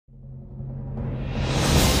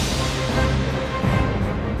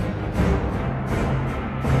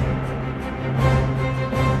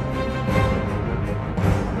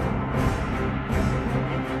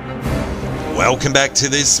Welcome back to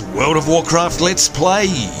this World of Warcraft Let's Play.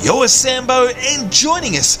 You're Sambo, and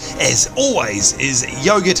joining us, as always, is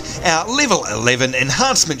Yogurt, our level 11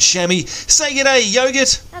 enhancement chamois. Say g'day,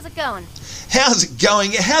 Yogurt. How's it going? How's it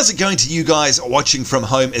going? How's it going to you guys watching from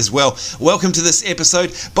home as well? Welcome to this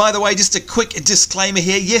episode. By the way, just a quick disclaimer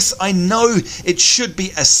here. Yes, I know it should be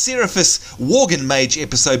a Seraphis Worgen Mage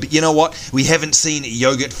episode, but you know what? We haven't seen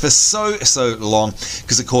Yogurt for so long,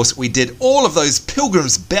 because of course we did all of those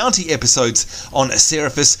Pilgrim's Bounty episodes on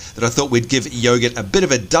Seraphis that I thought we'd give Yogurt a bit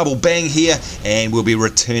of a double bang here, and we'll be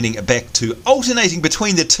returning back to alternating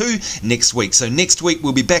between the two next week. So next week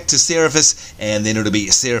we'll be back to Seraphis, and then it'll be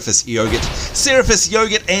Seraphis Yogurt, Seraphis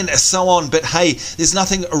Yogurt, and so on. But hey, there's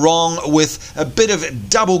nothing wrong with a bit of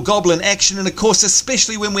double goblin action, and of course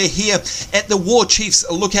especially when we're here at the War Chief's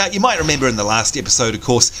lookout. You might remember in the last episode, of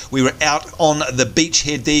course, we were out on the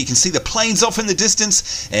beachhead there. You can see the planes off in the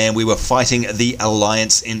distance, and we were fighting the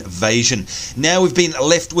Alliance invasion. Now we've been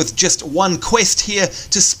left with just one quest here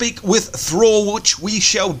to speak with Thrall, which we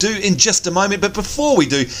shall do in just a moment. But before we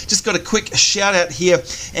do, just got a quick shout out here,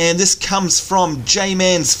 and this comes from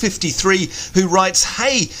JMans53, who writes,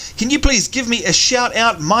 "Hey, can you please give me a shout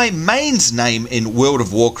out? My main's name in World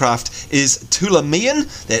of Warcraft is Tulamian."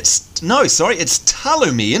 It's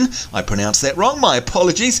Talumian. I pronounced that wrong, my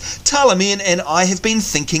apologies. Talumian, and I have been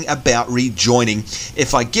thinking about rejoining.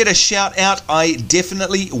 If I get a shout out, I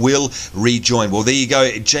definitely will rejoin. Well, there you go,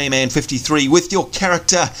 JMan53, with your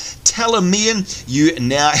character Talumian, you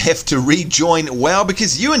now have to rejoin WoW,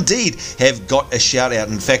 because you indeed have got a shout out.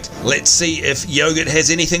 In fact, let's see if Yogurt has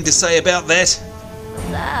anything to say about that. What's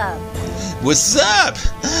up? What's up?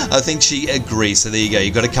 I think she agrees. So there you go.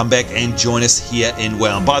 You've got to come back and join us here in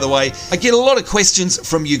WoW. And by the way, I get a lot of questions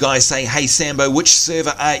from you guys saying, "Hey Sambo, which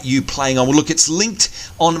server are you playing on?" Well, look, it's linked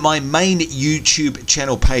on my main YouTube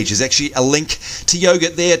channel page. There's actually a link to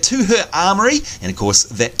Yogurt there, to her armory, and of course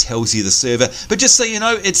that tells you the server. But just so you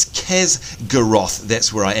know, it's Kazgaroth.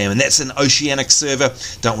 That's where I am, and that's an oceanic server.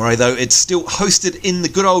 Don't worry though, it's still hosted in the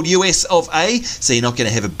good old US of A, so you're not going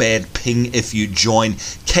to have a bad ping if you join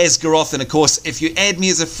Kazgaroth. And of course, if you add me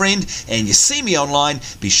as a friend and you see me online,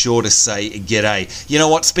 be sure to say g'day. You know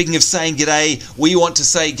what, speaking of saying g'day, we want to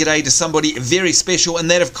say g'day to somebody very special, and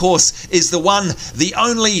that of course is the one, the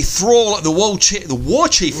only Thrall, the War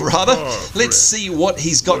Chief rather. Let's see what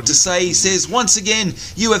he's got to say. He says, "Once again,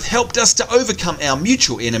 you have helped us to overcome our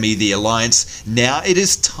mutual enemy, the Alliance. Now it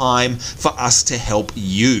is time for us to help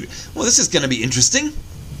you." Well, this is going to be interesting.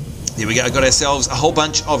 There we go, got ourselves a whole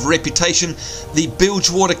bunch of reputation. The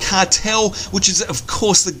Bilgewater Cartel, which is of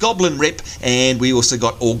course the Goblin rep, and we also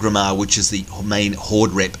got Orgrimmar, which is the main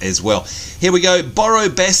Horde rep as well. Here we go, borrow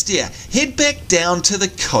Bastia. Head back down to the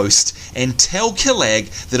coast and tell Kilag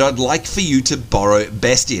that I'd like for you to borrow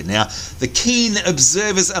Bastia. Now, the keen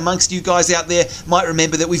observers amongst you guys out there might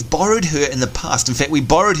remember that we've borrowed her in the past. In fact, we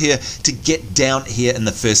borrowed her to get down here in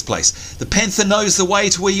the first place. The Panther knows the way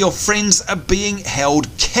to where your friends are being held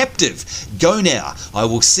captive. Go now. I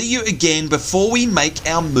will see you again before we make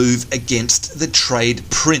our move against the Trade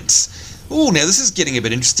Prince. Oh, now this is getting a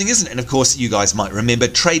bit interesting, isn't it? And of course, you guys might remember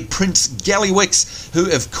Trade Prince Gallywix, who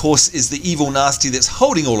of course is the evil nasty that's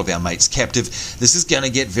holding all of our mates captive. This is going to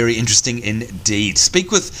get very interesting indeed.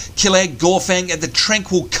 Speak with Kilag Gorefang at the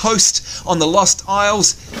Tranquil Coast on the Lost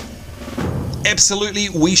Isles. Absolutely,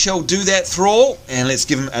 we shall do that, Thrall. And let's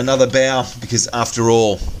give him another bow, because after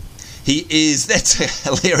all, he is, that's a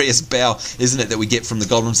hilarious bow, isn't it, that we get from the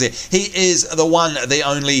goblins there. He is the one, the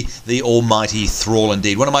only, the almighty Thrall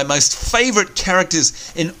indeed. One of my most favourite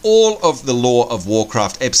characters in all of the lore of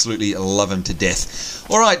Warcraft. Absolutely love him to death.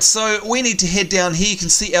 Alright, so we need to head down here. You can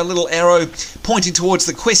see our little arrow pointing towards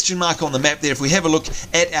the question mark on the map there. If we have a look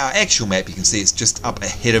at our actual map, you can see it's just up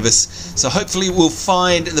ahead of us. So hopefully we'll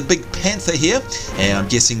find the big Panther here, and I'm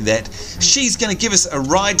guessing that she's going to give us a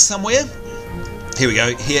ride somewhere. Here we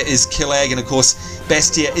go, here is Kilag, and of course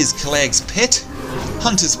Bastia is Kilag's pet,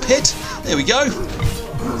 Hunter's pet. There we go.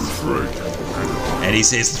 And he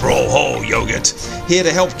says, "Thrall ho, Yogurt, here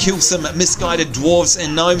to help kill some misguided dwarves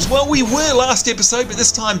and gnomes." Well, we were last episode, but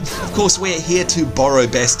this time, of course, we're here to borrow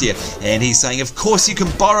Bastia. And he's saying, of course you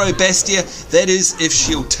can borrow Bastia, that is, if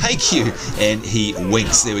she'll take you. And he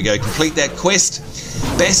winks. There we go, complete that quest.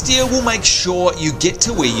 Bastia will make sure you get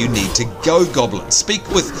to where you need to go, Goblin. Speak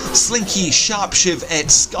with Slinky Sharpshiv at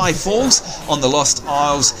Skyfalls on the Lost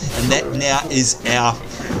Isles, and that now is our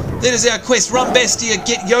quest. Run Bastia,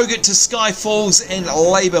 get Yogurt to Skyfalls and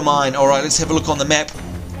Labor Mine. Alright, let's have a look on the map.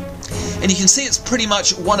 And you can see it's pretty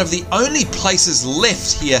much one of the only places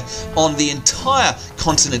left here on the entire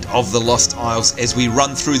continent of the Lost Isles as we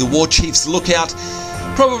run through the War Chief's lookout.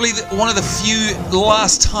 Probably one of the few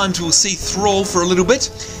last times we'll see Thrall for a little bit.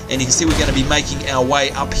 And you can see we're going to be making our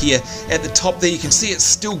way up here at the top there. You can see it's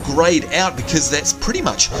still greyed out because that's pretty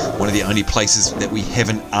much one of the only places that we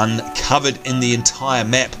haven't uncovered in the entire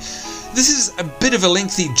map. This is a bit of a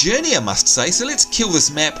lengthy journey, I must say, so let's kill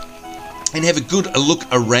this map and have a good look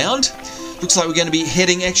around. Looks like we're going to be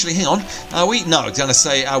heading, actually, hang on, are we? No, I was going to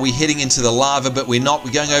say, are we heading into the lava, but we're not.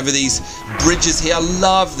 We're going over these bridges here. I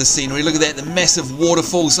love the scenery. Look at that, the massive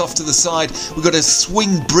waterfalls off to the side. We've got a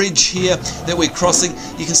swing bridge here that we're crossing.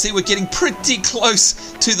 You can see we're getting pretty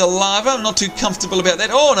close to the lava. I'm not too comfortable about that.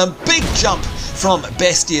 Oh, and a big jump from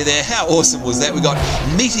Bastia there. How awesome was that? We got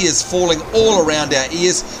meteors falling all around our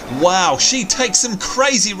ears. Wow, she takes some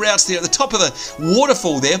crazy routes there at the top of the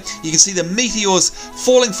waterfall there. You can see the meteors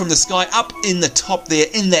falling from the sky. Up in the top there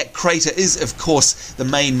in that crater is of course the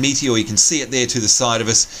main meteor. You can see it there to the side of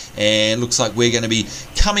us, and looks like we're going to be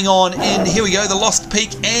coming on in. Here we go, the Lost Peak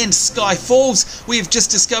and Sky Falls. We've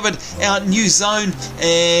just discovered our new zone,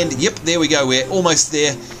 and yep, there we go, we're almost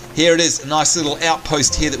there. Here it is, a nice little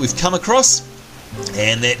outpost here that we've come across,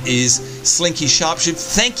 and that is Slinky Sharpshiv.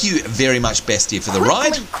 Thank you very much, Bastia, for the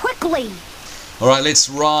ride. Quickly! Alright, let's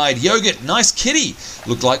ride. Yogurt, nice kitty.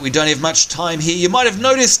 Look like we don't have much time here. You might have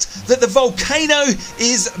noticed that the volcano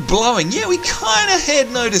is blowing. Yeah, we kind of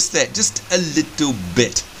had noticed that, just a little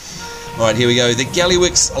bit. Alright, here we go. The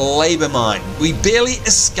Gallywix Labor Mine. We barely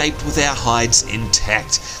escaped with our hides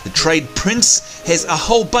intact. The trade prince has a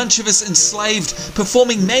whole bunch of us enslaved,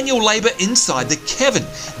 performing manual labour inside the cavern.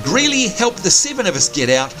 Greely helped the 7 of us get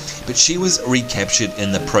out, but she was recaptured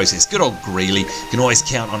in the process. Good old Greely. Can always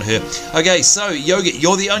count on her. Okay, so Yogurt,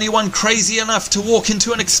 you're the only one crazy enough to walk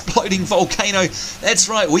into an exploding volcano. That's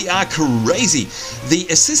right, we are crazy. The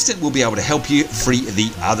assistant will be able to help you free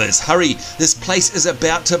the others. Hurry, this place is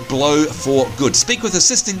about to blow for good. Speak with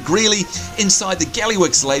Assistant Greely inside the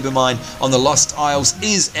Gallywix Labor Mine on the Lost Isles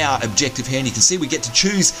is our objective here, and you can see we get to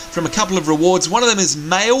choose from a couple of rewards. One of them is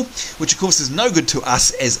mail, which of course is no good to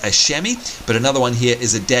us as a chamois, but another one here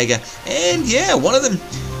is a dagger, and yeah, one of them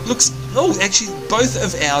looks, oh, actually both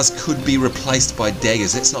of ours could be replaced by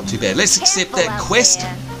daggers. That's not too bad. Let's accept that quest.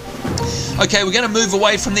 Okay, we're going to move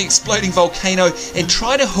away from the exploding volcano and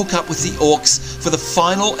try to hook up with the orcs for the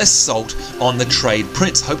final assault on the trade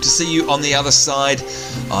prince. Hope to see you on the other side,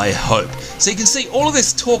 I hope. So you can see all of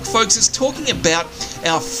this talk, folks, is talking about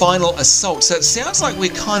our final assault. So it sounds like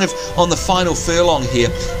we're kind of on the final furlong here,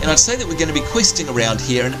 and I'd say that we're going to be questing around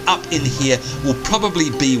here, and up in here will probably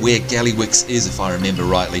be where Gallywix is, if I remember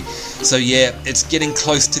rightly. So yeah, it's getting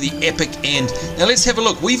close to the epic end. Now let's have a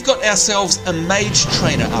look. We've got ourselves a mage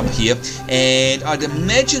trainer up here, and I'd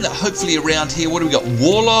imagine that hopefully around here, what do we got?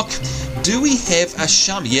 Warlock. Do we have a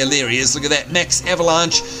Shum? Yeah, there he is. Look at that. Max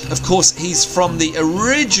Avalanche. Of course, he's from the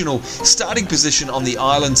original starting position on the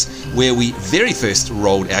islands where we very first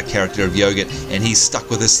rolled our character of Yogurt, and he's stuck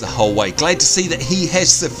with us the whole way. Glad to see that he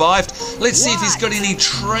has survived. Let's see if he's got any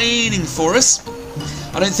training for us.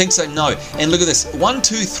 I don't think so, no. And look at this, 1,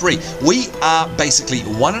 2, 3. We are basically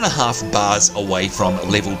 1.5 bars away from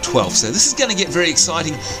level 12. So this is going to get very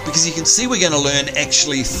exciting because you can see we're going to learn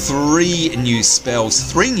actually 3 new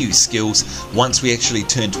spells, 3 new skills once we actually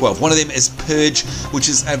turn 12. One of them is Purge, which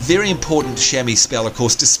is a very important chamois spell, of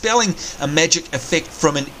course, dispelling a magic effect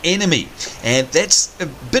from an enemy. And that's a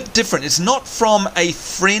bit different. It's not from a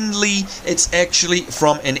friendly, it's actually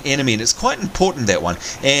from an enemy. And it's quite important, that one.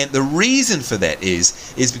 And the reason for that is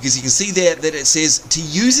because you can see there that it says to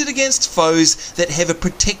use it against foes that have a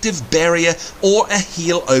protective barrier or a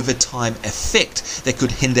heal over time effect that could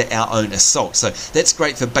hinder our own assault. So that's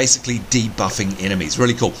great for basically debuffing enemies.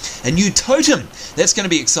 Really cool. A new totem. That's going to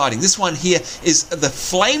be exciting. This one here is the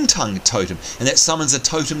Flame Tongue totem, and that summons a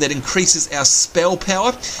totem that increases our spell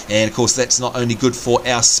power. And of course that's not only good for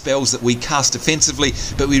our spells that we cast offensively,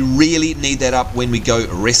 but we really need that up when we go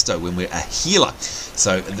resto, when we're a healer.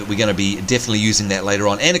 So we're going to be definitely using that later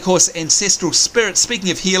on. And of course, Ancestral Spirit, speaking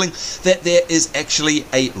of healing, that there is actually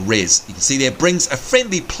a res. You can see there, brings a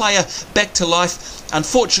friendly player back to life.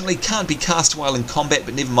 Unfortunately, can't be cast while in combat,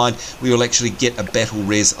 but never mind, we will actually get a battle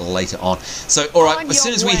res later on. So, alright, as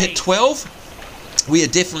soon as we hit 12, we are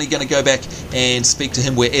definitely going to go back and speak to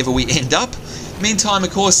him wherever we end up. Meantime,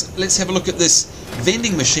 of course, let's have a look at this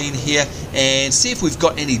vending machine here and see if we've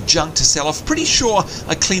got any junk to sell off. Pretty sure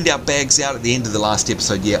I cleaned our bags out at the end of the last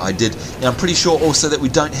episode. Yeah, I did. And I'm pretty sure also that we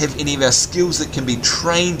don't have any of our skills that can be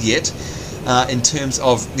trained yet in terms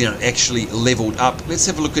of, you know, actually leveled up. Let's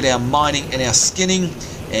have a look at our mining and our skinning,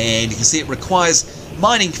 and you can see it requires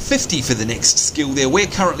mining 50 for the next skill there. We're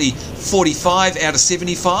currently 45 out of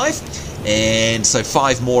 75, and so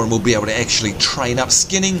 5 more and we'll be able to actually train up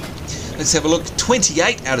skinning. Let's have a look.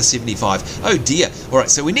 28 out of 75. Oh dear. Alright,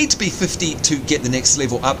 so we need to be 50 to get the next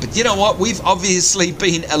level up. But you know what? We've obviously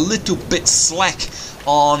been a little bit slack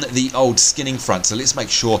on the old skinning front. So let's make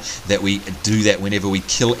sure that we do that whenever we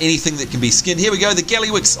kill anything that can be skinned. Here we go, the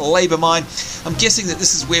Gallywix Labor Mine. I'm guessing that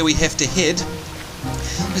this is where we have to head.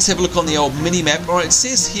 Let's have a look on the old mini-map. Alright, it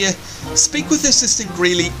says here, speak with Assistant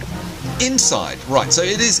Greely inside. Right, so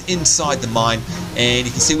it is inside the mine, and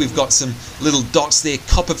you can see we've got some little dots there,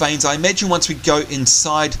 copper veins. I imagine once we go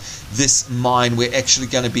inside this mine, we're actually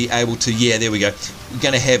going to be able to, yeah, there we go. We're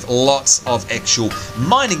going to have lots of actual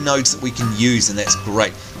mining nodes that we can use, and that's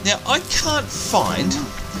great. Now, I can't find...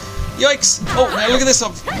 Yikes! Oh, now look at this.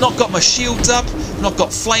 I've not got my shields up, not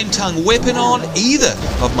got flame tongue weapon on either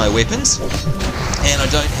of my weapons, and I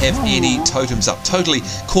don't have any totems up. Totally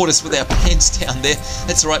caught us with our pants down there.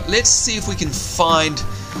 That's alright. Let's see if we can find...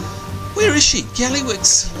 Where is she?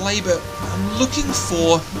 Gallywix Labor. I'm looking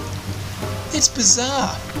for... It's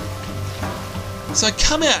bizarre. So I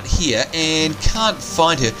come out here and can't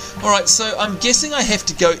find her. Alright, so I'm guessing I have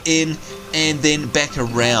to go in and then back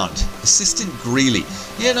around. Assistant Greely.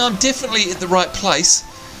 Yeah, no, I'm definitely at the right place.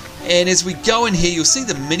 And as we go in here, you'll see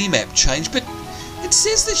the mini-map change, but it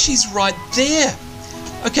says that she's right there.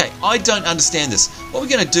 Okay, I don't understand this. What we're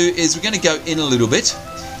going to do is we're going to go in a little bit,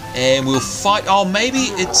 and we'll fight. Oh,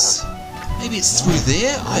 maybe it's through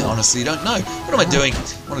there? I honestly don't know. What am I doing?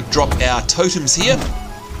 I want to drop our totems here.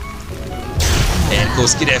 And, of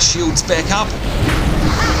course, get our shields back up.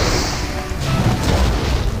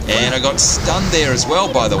 And I got stunned there as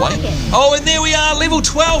well, by the way. Oh, and there we are, level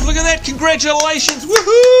 12. Look at that. Congratulations.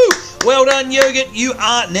 Woohoo! Well done, Yogurt. You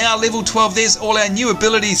are now level 12. There's all our new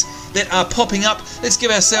abilities that are popping up. Let's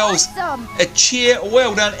give ourselves a cheer.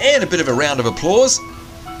 Well done. And a bit of a round of applause.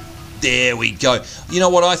 There we go. You know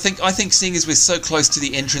what I think? I think seeing as we're so close to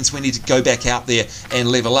the entrance, we need to go back out there and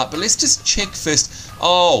level up. But let's just check first.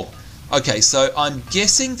 Oh, okay, so I'm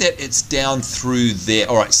guessing that it's down through there.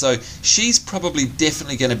 Alright, so she's probably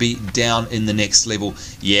definitely going to be down in the next level.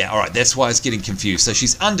 Yeah, alright, that's why it's getting confused. So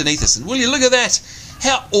she's underneath us, and will you look at that?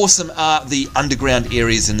 How awesome are the underground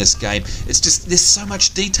areas in this game? It's just, there's so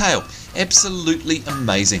much detail. Absolutely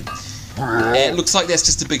amazing. And it looks like that's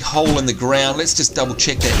just a big hole in the ground. Let's just double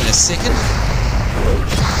check that in a second.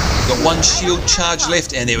 We've got one shield charge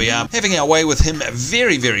left, and there we are. Having our way with him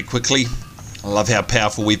very, very quickly. I love how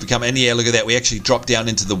powerful we've become. And yeah, look at that. We actually drop down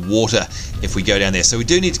into the water if we go down there. So we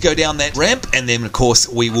do need to go down that ramp. And then, of course,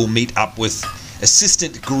 we will meet up with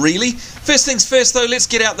Assistant Greely. First things first, though, let's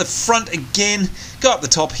get out the front again. Go up the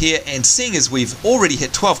top here. And seeing as we've already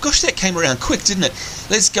hit 12. Gosh, that came around quick, didn't it?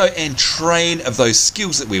 Let's go and train of those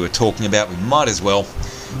skills that we were talking about. We might as well.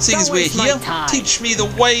 Seeing as we're here, teach me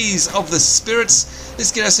the ways of the spirits.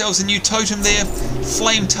 Let's get ourselves a new totem there.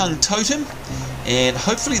 Flame Tongue Totem. And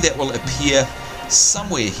hopefully that will appear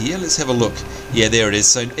somewhere here. Let's have a look. Yeah, there it is.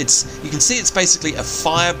 So you can see it's basically a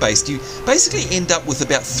fire-based. You basically end up with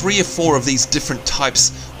about 3 or 4 of these different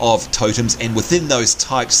types of totems, and within those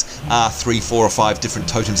types are 3, 4 or 5 different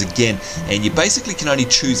totems again, and you basically can only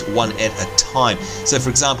choose one at a time. So for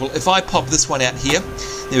example, if I pop this one out here,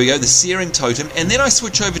 there we go, the Searing Totem, and then I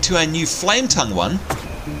switch over to our new Flame Tongue one,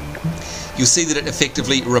 you'll see that it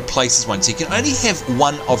effectively replaces one. So you can only have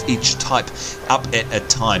one of each type up at a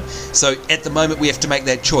time. So at the moment we have to make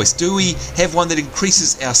that choice. Do we have one that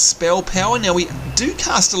increases our spell power? Now we do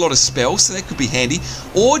cast a lot of spells, so that could be handy.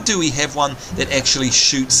 Or do we have one that actually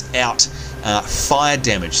shoots out fire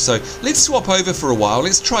damage? So let's swap over for a while.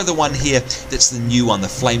 Let's try the one here that's the new one, the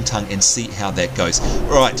Flame Tongue, and see how that goes.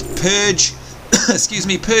 Alright, Purge, excuse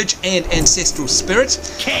me, Purge and Ancestral Spirit.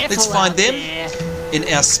 Let's find them. In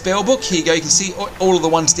our spell book, here you go, you can see all of the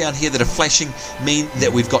ones down here that are flashing mean that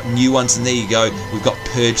we've got new ones, and there you go, we've got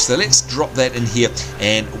Purge. So let's drop that in here,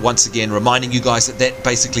 and once again reminding you guys that that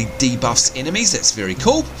basically debuffs enemies. That's very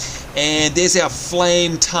cool. And there's our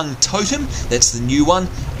Flame Tongue Totem, that's the new one.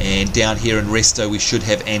 And down here in Resto we should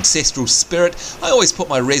have Ancestral Spirit. I always put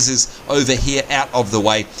my reses over here out of the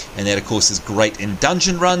way, and that of course is great in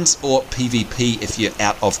dungeon runs or PvP if you're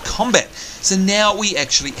out of combat. So now we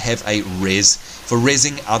actually have a res for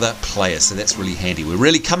resing other players, so that's really handy. We're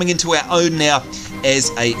really coming into our own now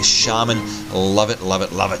as a shaman. Love it, love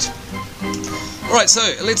it, love it. Alright, so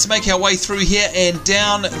let's make our way through here and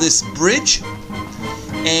down this bridge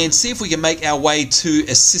and see if we can make our way to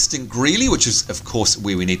Assistant Greely, which is of course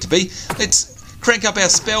where we need to be. Let's crank up our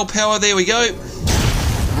spell power, there we go.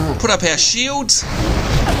 Put up our shields.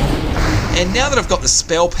 And now that I've got the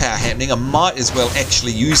spell power happening, I might as well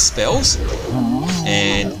actually use spells.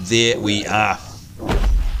 And there we are.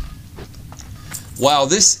 Wow,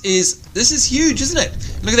 this is huge, isn't it?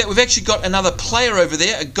 Look at that, we've actually got another player over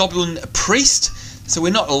there, a goblin priest. So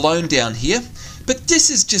we're not alone down here. But this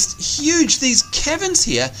is just huge. These caverns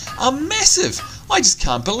here are massive. I just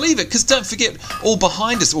can't believe it, because don't forget, all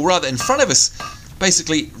behind us, or rather in front of us,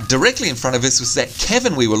 basically directly in front of us, was that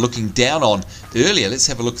cavern we were looking down on earlier. Let's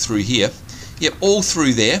have a look through here. Yep, all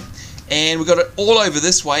through there. And we've got it all over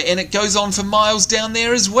this way, and it goes on for miles down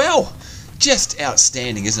there as well. Just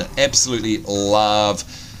outstanding, isn't it? Absolutely love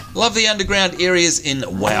the underground areas in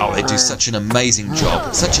WoW. They do such an amazing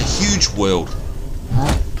job. Such a huge world.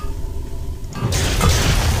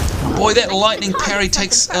 Boy, that lightning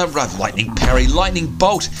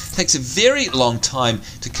bolt takes a very long time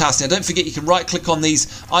to cast. Now, don't forget, you can right-click on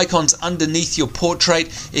these icons underneath your portrait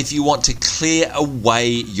if you want to clear away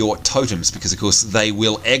your totems, because, of course, they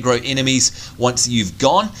will aggro enemies once you've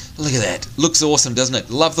gone. Look at that. Looks awesome, doesn't it?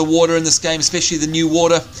 Love the water in this game, especially the new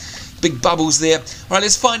water. Big bubbles there. All right,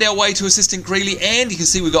 let's find our way to Assistant Greely, and you can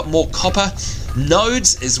see we've got more copper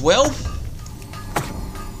nodes as well.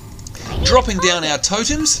 Dropping down our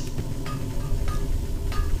totems.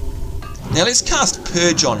 Now let's cast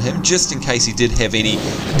Purge on him, just in case he did have any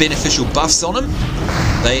beneficial buffs on him.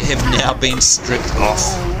 They have now been stripped off.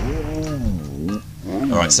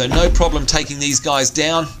 Alright, so no problem taking these guys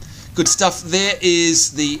down. Good stuff. There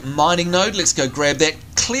is the mining node. Let's go grab that,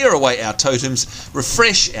 clear away our totems,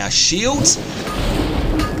 refresh our shields.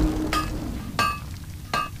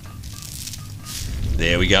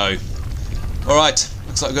 There we go. Alright,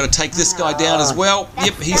 looks like we've got to take this guy down as well.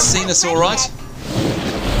 Yep, he's seen us alright.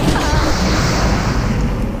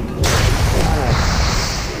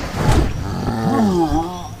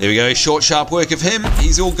 There we go, short, sharp work of him.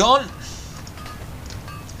 He's all gone.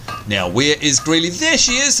 Now, where is Greely? There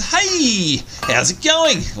she is. Hey, how's it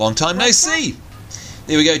going? Long time no see.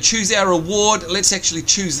 There we go, choose our reward. Let's actually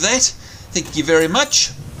choose that. Thank you very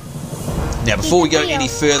much. Now, before we go any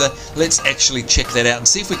further, let's actually check that out and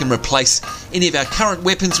see if we can replace any of our current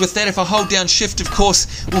weapons with that. If I hold down shift, of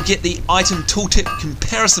course, we'll get the item tooltip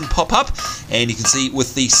comparison pop up, and you can see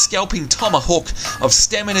with the scalping tomahawk of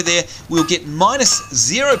stamina there, we'll get minus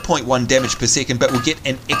 0.1 damage per second, but we'll get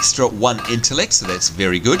an extra 1 intellect, so that's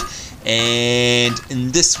very good. And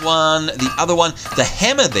in this one, the other one, the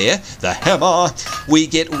hammer there, we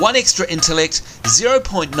get 1 extra intellect,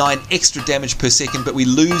 0.9 extra damage per second, but we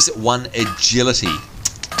lose 1 agility.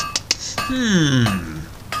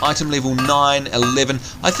 Item level 9, 11.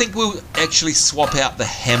 I think we'll actually swap out the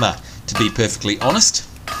hammer, to be perfectly honest.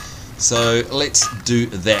 So let's do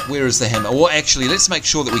that. Where is the hammer? Well, actually, let's make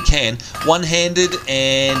sure that we can. One-handed,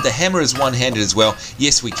 and the hammer is one-handed as well.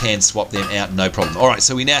 Yes, we can swap them out, no problem. All right,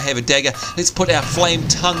 so we now have a dagger. Let's put our flame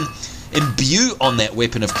tongue imbue on that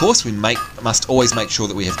weapon, of course. We must always make sure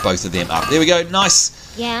that we have both of them up. There we go, nice.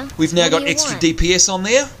 Yeah. We've now got extra DPS on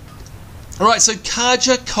there. All right, so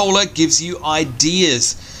Kaja'Cola gives you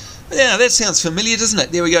ideas. Yeah, that sounds familiar, doesn't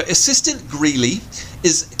it? There we go. Assistant Greely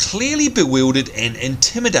is clearly bewildered and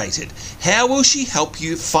intimidated. How will she help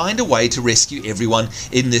you find a way to rescue everyone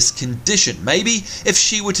in this condition? Maybe if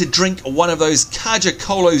she were to drink one of those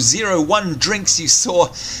Kaja'Cola Zero-One drinks you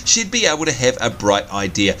saw, she'd be able to have a bright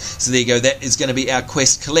idea. So there you go, that is going to be our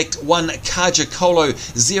quest. Collect 1 Kaja'Cola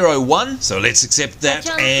Zero-One. So let's accept that,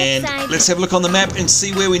 and let's have a look on the map and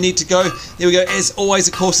see where we need to go. There we go. As always,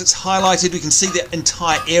 of course, it's highlighted. We can see the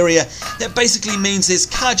entire area. That basically means there's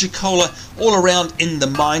Kaja'Cola all around in the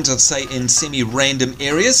mines, I'd say in semi-random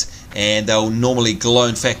areas, and they'll normally glow.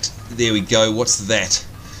 In fact, there we go. What's that?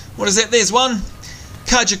 What is that? There's one.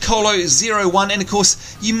 Kaja'Cola Zero-One, and of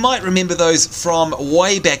course you might remember those from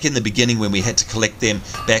way back in the beginning when we had to collect them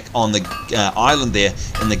back on the island there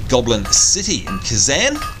in the Goblin City in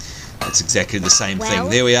Kezan. That's exactly the same thing.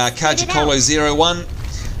 There we are, Kaja'Cola Zero-One.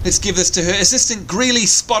 Let's give this to her. Assistant Greely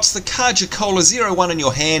spots the Kaja'Cola Zero-One in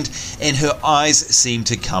your hand, and her eyes seem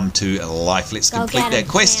to come to life. Let's complete that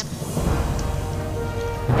quest.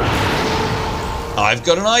 I've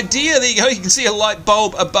got an idea. There you go. You can see a light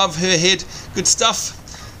bulb above her head. Good stuff.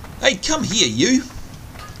 Hey, come here, you.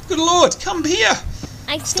 Good Lord, come here.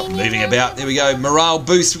 Stop moving about. There we go. Morale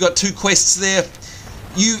boost. We've got 2 quests there.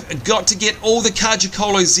 You've got to get all the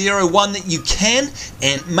Kaja'Cola Zero-One that you can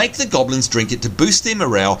and make the goblins drink it to boost their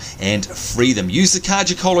morale and free them. Use the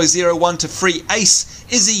Kaja'Cola Zero-One to free Ace,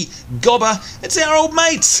 Izzy, Gobber, it's our old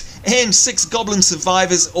mates, and 6 goblin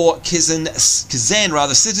survivors or Kezan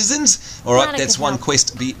citizens. Alright, that's one quest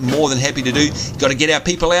to be more than happy to do. Got to get our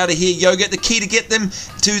people out of here. Yoga, the key to get them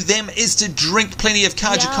is to drink plenty of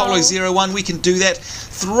Kaja'Cola Zero-One. We can do that.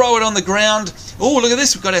 Throw it on the ground. Oh, look at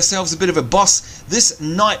this. We've got ourselves a bit of a boss. This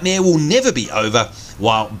nightmare will never be over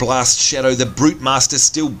while Blast Shadow the Brute Master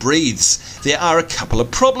still breathes. There are a couple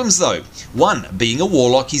of problems though. One, being a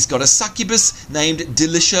warlock, he's got a succubus named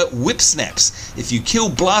Delicia Whipsnaps. If you kill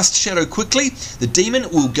Blast Shadow quickly, the demon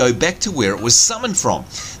will go back to where it was summoned from.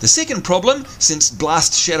 The second problem, since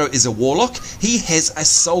Blast Shadow is a warlock, he has a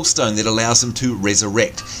soul stone that allows him to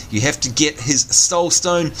resurrect. You have to get his soul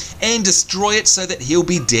stone and destroy it so that he'll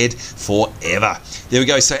be dead forever. There we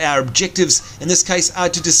go. So our objectives in this case are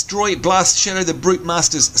to destroy Blast Shadow the Brute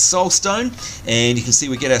Master's soul stone, and you can see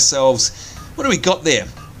we get ourselves, what do we got there?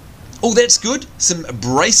 Oh, that's good. Some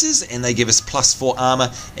braces, and they give us +4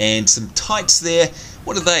 armor, and some tights there.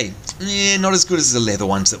 What are they? Yeah, not as good as the leather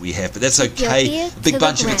ones that we have, but that's okay. A big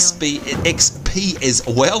bunch of XP as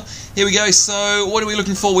well. Here we go. So what are we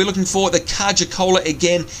looking for? We're looking for the Kaja'Cola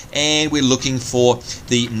again, and we're looking for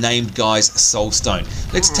the named guy's soul stone.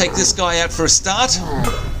 Let's take this guy out for a start.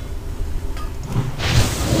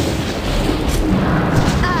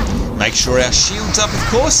 Make sure our shield's up, of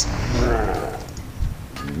course.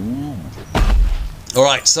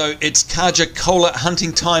 Alright, so it's Kaja'Cola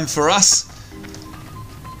hunting time for us.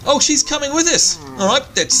 Oh, she's coming with us.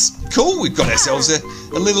 Alright, that's cool. We've got ourselves a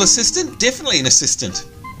little assistant. Definitely an assistant.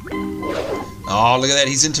 Oh, look at that.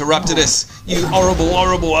 He's interrupted us. You horrible,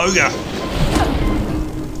 horrible ogre.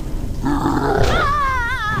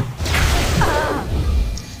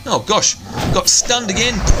 Oh, gosh. Got stunned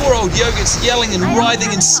again. Poor old Yogurt's yelling and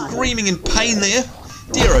writhing and screaming in pain there.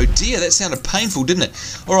 Dear, oh dear, that sounded painful, didn't it?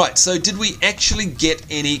 Alright, so did we actually get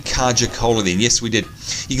any Kaja'Cola then? Yes, we did.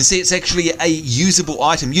 You can see it's actually a usable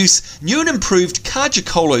item. Use new and improved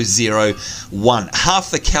Kaja'Cola Zero-One.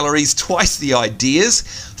 Half the calories, twice the ideas.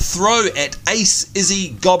 Throw at Ace, Izzy,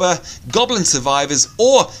 Gobber, Goblin survivors,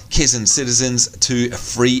 or Kezan citizens to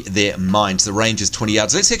free their minds. The range is 20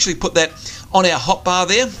 yards. Let's actually put that on our hotbar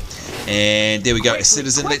there. And there we go, a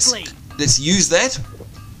citizen. Let's use that.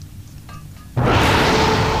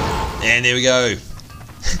 And there we go.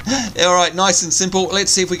 Alright, nice and simple.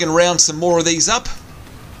 Let's see if we can round some more of these up.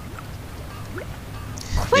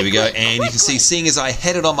 There we go. And you can see, seeing as I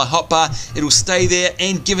had it on my hotbar, it'll stay there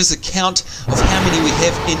and give us a count of how many we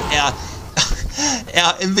have in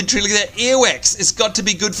our inventory. Look at that. Earwax. It's got to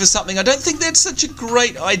be good for something. I don't think that's such a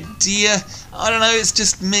great idea. I don't know. It's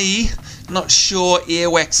just me. Not sure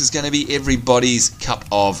earwax is going to be everybody's cup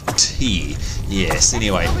of tea. Yes,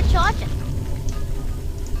 anyway.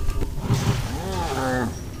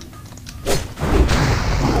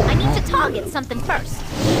 Target something first.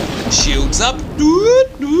 Shields up.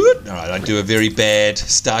 Alright, I do a very bad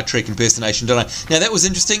Star Trek impersonation, don't I? Now that was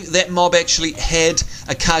interesting. That mob actually had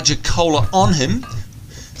a Kaja'Cola on him.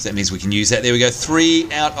 So that means we can use that. There we go.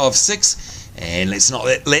 3 out of 6. And let's not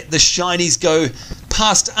let the shinies go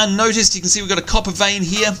past unnoticed. You can see we've got a copper vein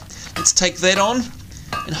here. Let's take that on.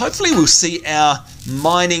 And hopefully we'll see our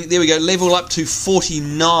mining. There we go. Level up to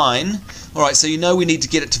 49. Alright, so you know we need to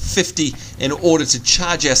get it to 50 in order to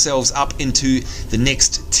charge ourselves up into the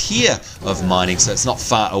next tier of mining, so it's not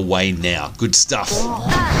far away now. Good stuff.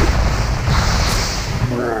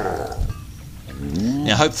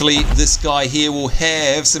 Now hopefully this guy here will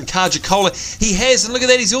have some Kaja'Cola. He has, and look at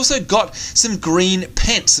that, he's also got some green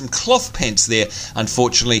pants, some cloth pants there.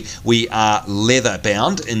 Unfortunately, we are leather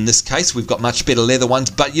bound. In this case, we've got much better leather ones,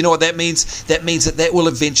 but you know what that means? That means that will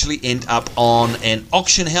eventually end up on an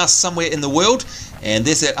auction house somewhere in the world. And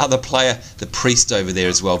there's that other player, the priest over there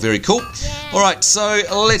as well. Very cool. Yeah. Alright, so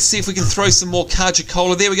let's see if we can throw some more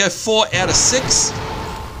Kaja'Cola. There we go, 4 out of 6.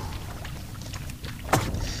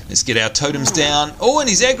 Let's get our totems down. Oh, and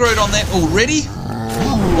he's aggroed on that already.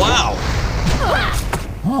 Wow.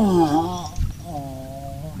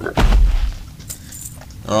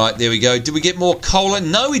 Alright, there we go. Did we get more cola?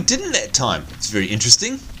 No, we didn't that time. It's very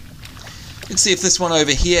interesting. Let's see if this one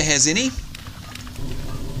over here has any.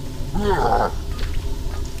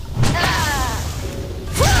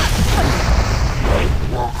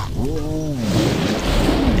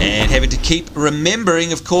 And having to keep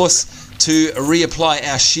remembering, of course, to reapply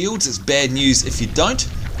our shields. It's bad news if you don't.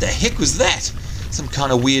 The heck was that? Some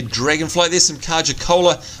kind of weird dragonfly. There's some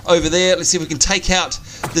Kaja'Cola over there. Let's see if we can take out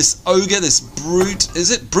this ogre, this brute.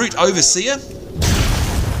 Is it brute overseer?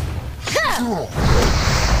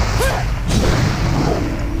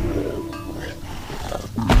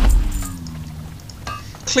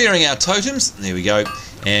 Clearing our totems. There we go.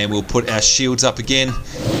 And we'll put our shields up again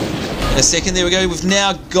in a second. There we go. We've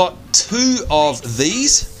now got 2 of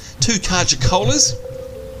these. 2 Kaja'Colas.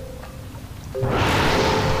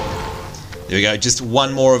 There we go, just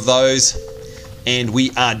 1 more of those and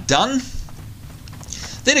we are done.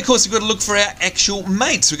 Then of course we've got to look for our actual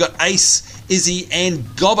mates. We've got Ace, Izzy and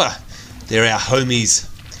Gobber. They're our homies.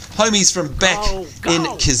 Homies from back in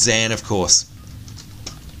Kezan, of course.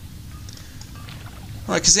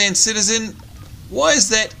 Alright, Kezan citizen. Why is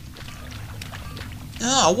that?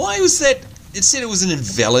 Why was that? It said it was an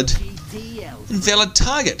invalid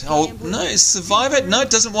target. Oh, no, survivor? No, it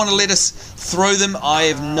doesn't want to let us throw them. I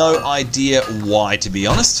have no idea why, to be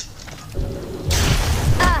honest.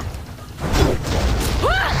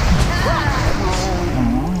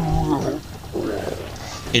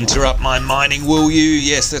 Interrupt my mining, will you?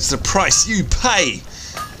 Yes, that's the price you pay.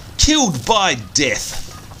 Killed by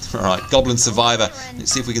death. Alright, goblin survivor.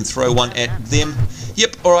 Let's see if we can throw one at them.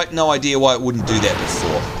 Yep, alright, no idea why it wouldn't do that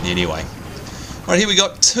before. Anyway. Alright, here we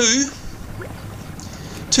got two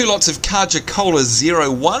lots of Kaja'Cola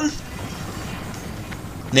Zero-One.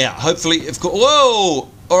 Now, hopefully, of course. Whoa!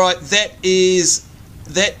 Alright, that is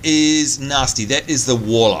nasty. That is the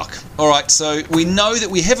warlock. Alright, so we know that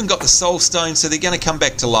we haven't got the soul stone, so they're going to come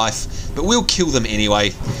back to life. But we'll kill them anyway.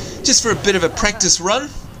 Just for a bit of a practice run.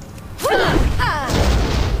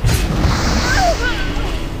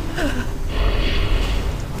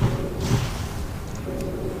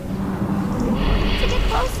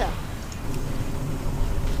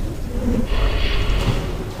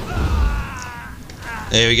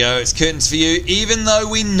 There we go, it's curtains for you, even though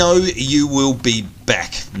we know you will be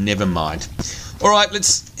back. Never mind. Alright,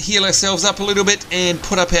 let's heal ourselves up a little bit and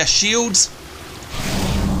put up our shields.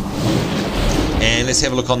 And let's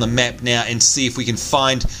have a look on the map now and see if we can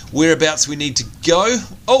find whereabouts we need to go.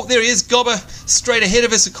 Oh, there he is, Gobber, straight ahead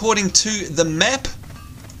of us according to the map.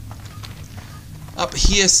 Up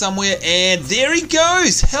here somewhere, and there he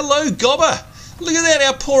goes! Hello, Gobber! Look at that,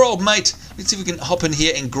 our poor old mate. Let's see if we can hop in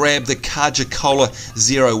here and grab the Kaja'Cola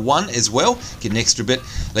Zero-One as well. Get an extra bit.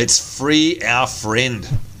 Let's free our friend.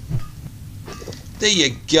 There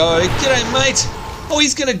you go. G'day, mate. Oh,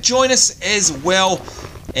 he's going to join us as well.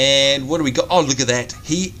 And what do we got? Oh, look at that.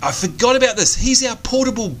 I forgot about this. He's our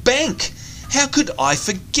portable bank. How could I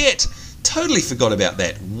forget? Totally forgot about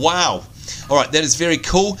that. Wow. All right, that is very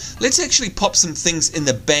cool. Let's actually pop some things in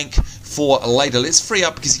the bank for later. Let's free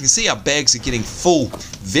up, because you can see our bags are getting full,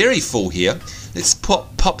 very full here. Let's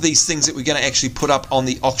pop these things that we're going to actually put up on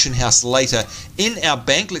the auction house later in our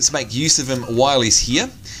bank. Let's make use of him while he's here.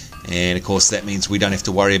 And of course that means we don't have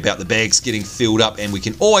to worry about the bags getting filled up, and we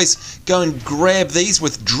can always go and grab these,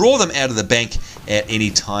 withdraw them out of the bank at any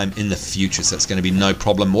time in the future. So it's going to be no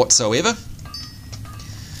problem whatsoever.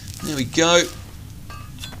 There we go.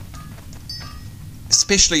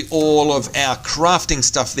 Especially all of our crafting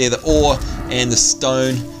stuff there, the ore and the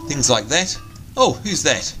stone, things like that. Oh, who's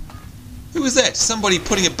that? Who was that? Somebody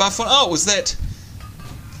putting a buff on? Oh, was that?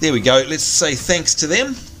 There we go. Let's say thanks to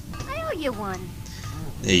them. I owe you one.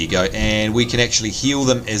 There you go. And we can actually heal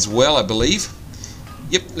them as well, I believe.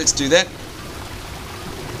 Yep, let's do that.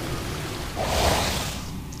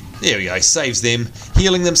 There we go. Saves them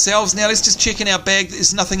healing themselves. Now let's just check in our bag.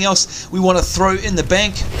 There's nothing else we want to throw in the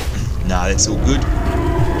bank. Nah, that's all good.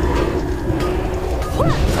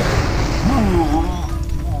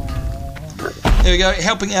 There we go,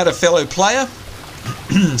 helping out a fellow player.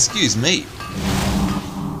 Excuse me.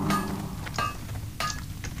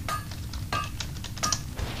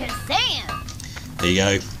 Kezan. There you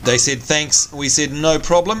go. They said thanks. We said no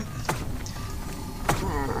problem.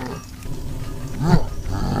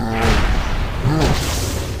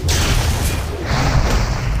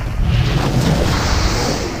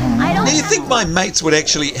 Now you think my mates would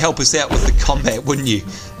actually help us out with the combat, wouldn't you?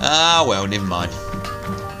 Ah, well, never mind.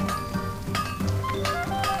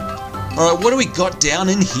 Alright, what do we got down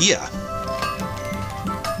in here?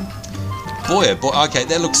 Boy, oh boy, okay,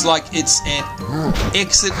 that looks like it's an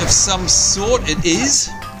exit of some sort. It is.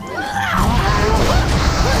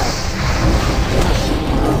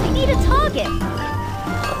 We need a target.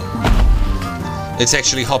 Let's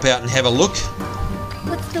actually hop out and have a look.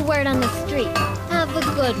 What's the word on the street? Have a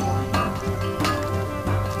good one.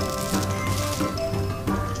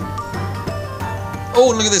 Oh,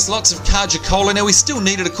 look at this, lots of Kaja'Cola. Now we still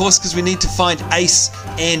need it, of course, because we need to find Ace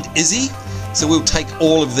and Izzy. So we'll take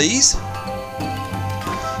all of these.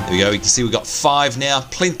 There we go, we can see we've got 5 now,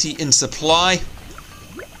 plenty in supply.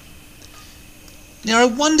 Now I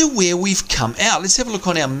wonder where we've come out. Let's have a look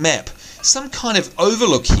on our map. Some kind of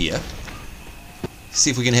overlook here. See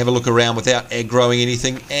if we can have a look around without aggroing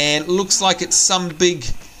anything. And it looks like it's some big...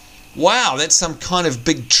 Wow, that's some kind of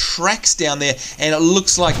big tracks down there. And it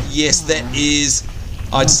looks like, yes, that is,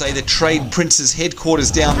 I'd say, the Trade Prince's headquarters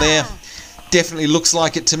down there. Definitely looks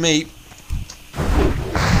like it to me.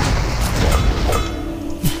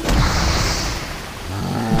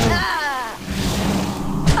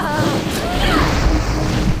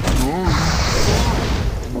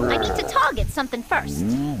 I need to something first.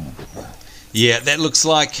 Yeah, that looks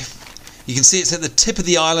like... You can see it's at the tip of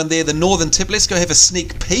the island there, the northern tip. Let's go have a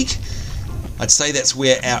sneak peek. I'd say that's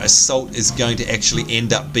where our assault is going to actually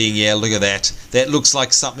end up being. Yeah, look at that. That looks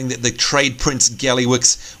like something that the Trade Prince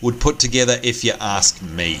Gallywix would put together, if you ask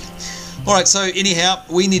me. Alright, so anyhow,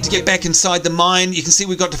 we need to get back inside the mine. You can see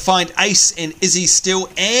we've got to find Ace and Izzy still,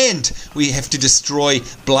 and we have to destroy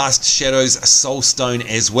Blast Shadow's Soulstone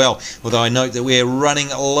as well. Although I note that we're running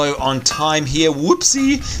low on time here.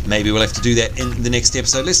 Whoopsie! Maybe we'll have to do that in the next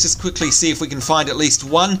episode. Let's just quickly see if we can find at least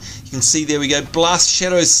one. You can see there we go. Blast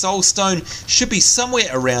Shadow's Soulstone should be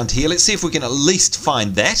somewhere around here. Let's see if we can at least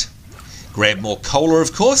find that. Grab more cola,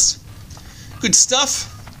 of course. Good stuff.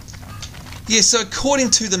 Yeah, so according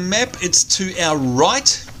to the map, it's to our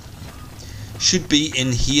right. Should be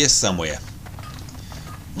in here somewhere.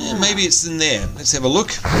 Yeah, maybe it's in there. Let's have a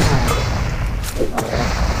look.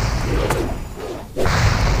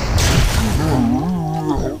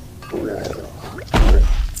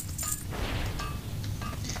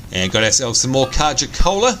 And got ourselves some more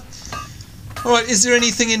Kaja'Cola. Alright, is there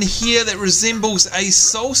anything in here that resembles a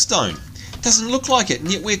soulstone? Doesn't look like it,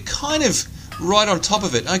 and yet we're kind of right on top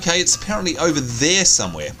of it. Okay, it's apparently over there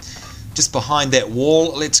somewhere. Just behind that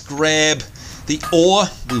wall. Let's grab the ore.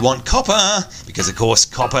 We want copper, because of course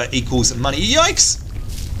copper equals money. Yikes!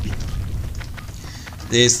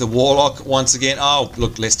 There's the warlock once again. Oh,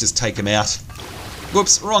 look, let's just take him out.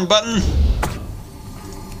 Whoops, wrong button.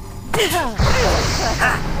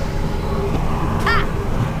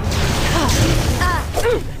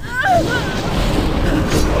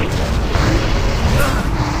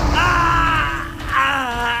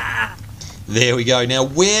 There we go. Now,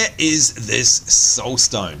 where is this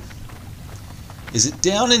soulstone? Is it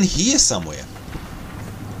down in here somewhere?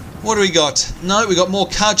 What do we got? No, we got more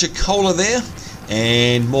Kaja'Cola there,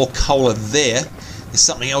 and more cola there. There's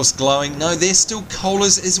something else glowing. No, there's still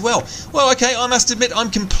colas as well. Well, okay, I must admit I'm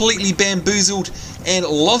completely bamboozled and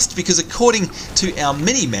lost, because according to our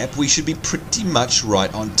mini-map, we should be pretty much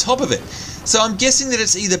right on top of it. So I'm guessing that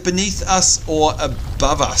it's either beneath us or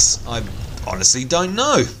above us. I honestly don't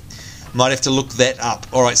know. Might have to look that up.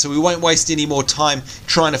 Alright, so we won't waste any more time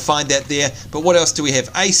trying to find that there. But what else do we have?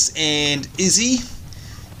 Ace and Izzy.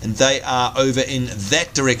 And they are over in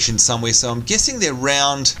that direction somewhere. So I'm guessing they're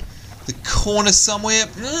round the corner somewhere.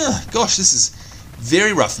 Gosh, this is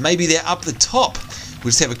very rough. Maybe they're up the top.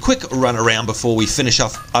 We'll just have a quick run around before we finish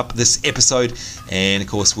up this episode. And of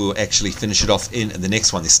course, we'll actually finish it off in the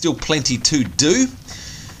next one. There's still plenty to do.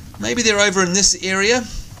 Maybe they're over in this area.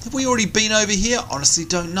 Have we already been over here? Honestly,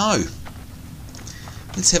 don't know.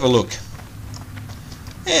 Let's have a look.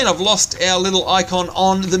 And I've lost our little icon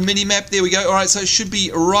on the mini-map. There we go. Alright, so it should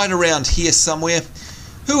be right around here somewhere.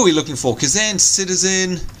 Who are we looking for? Kezan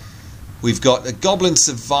Citizen. We've got a Goblin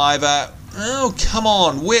Survivor. Oh, come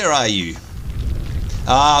on. Where are you?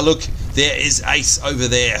 Ah, look. There is Ace over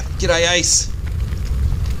there. G'day, Ace.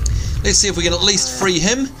 Let's see if we can at least free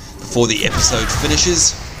him before the episode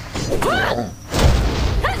finishes.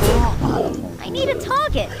 I need a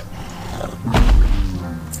target.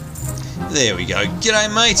 There we go. G'day,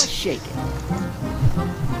 mate. Shake it.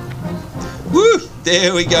 Woo!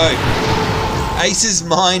 There we go. Ace's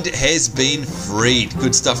mind has been freed.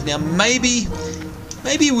 Good stuff. Now, maybe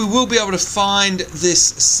we will be able to find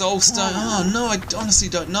this soulstone. Oh, no, I honestly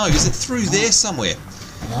don't know. Is it through there somewhere?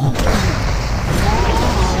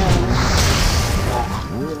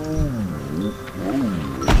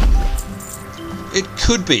 It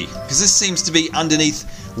could be, because this seems to be underneath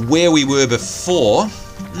where we were before.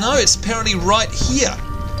 No, it's apparently right here.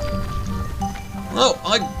 Well,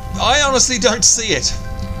 I honestly don't see it.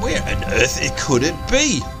 Where on earth could it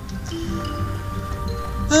be?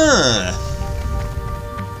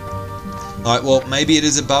 Alright, well, maybe it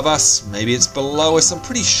is above us. Maybe it's below us. I'm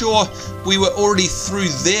pretty sure we were already through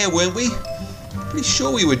there, weren't we? Pretty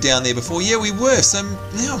sure we were down there before. Yeah, we were. So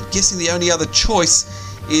now I'm guessing the only other choice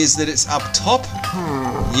is that it's up top.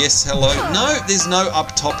 Yes, hello. No, there's no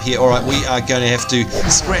up top here. Alright, we are going to have to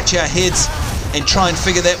scratch our heads and try and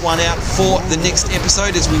figure that one out for the next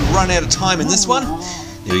episode as we run out of time in this one.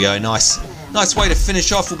 There we go, nice way to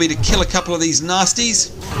finish off will be to kill a couple of these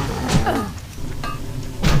nasties.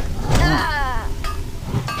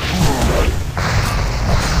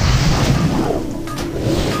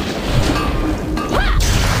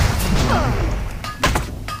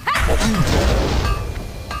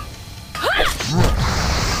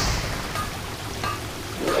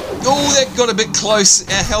 Oh, that got a bit close.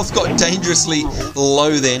 Our health got dangerously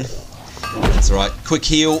low then. That's alright. Quick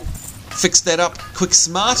heal. Fix that up. Quick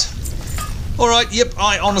smart. Alright, yep,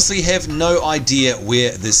 I honestly have no idea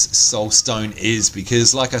where this soulstone is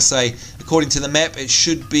because, like I say, according to the map, we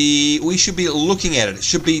should be looking at it. It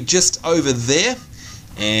should be just over there,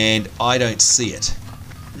 and I don't see it.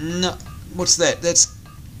 No, what's that? That's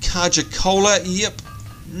Kaja'Cola. Yep.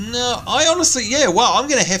 No, I honestly, yeah, well, I'm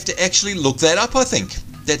going to have to actually look that up, I think.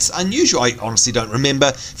 That's unusual. I honestly don't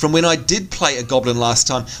remember from when I did play a goblin last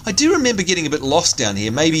time. I do remember getting a bit lost down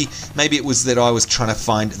here. Maybe it was that I was trying to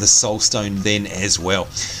find the soul stone then as well.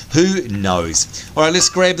 Who knows? All right, let's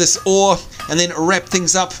grab this ore and then wrap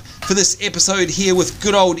things up for this episode here with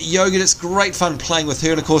good old Yogurt. It's great fun playing with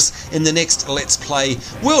her, and of course in the next Let's Play,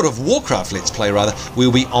 World of Warcraft Let's Play rather,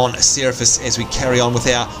 we'll be on Seraphis as we carry on with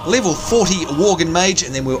our level 40 Worgen Mage,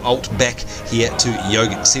 and then we'll ult back here to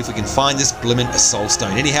Yogurt and see if we can find this blimmin' soul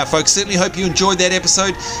stone. Anyhow folks, certainly hope you enjoyed that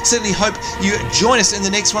episode, certainly hope you join us in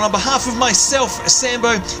the next one. On behalf of myself,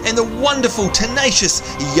 Sambo, and the wonderful, tenacious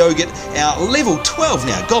Yogurt, our level 12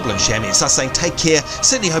 now Goblin Chamois, it's us saying take care,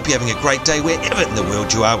 certainly hope you're having a great day wherever in the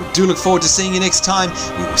world you are. We do look forward to seeing you next time.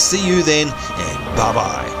 We will see you then, and bye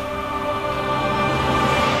bye.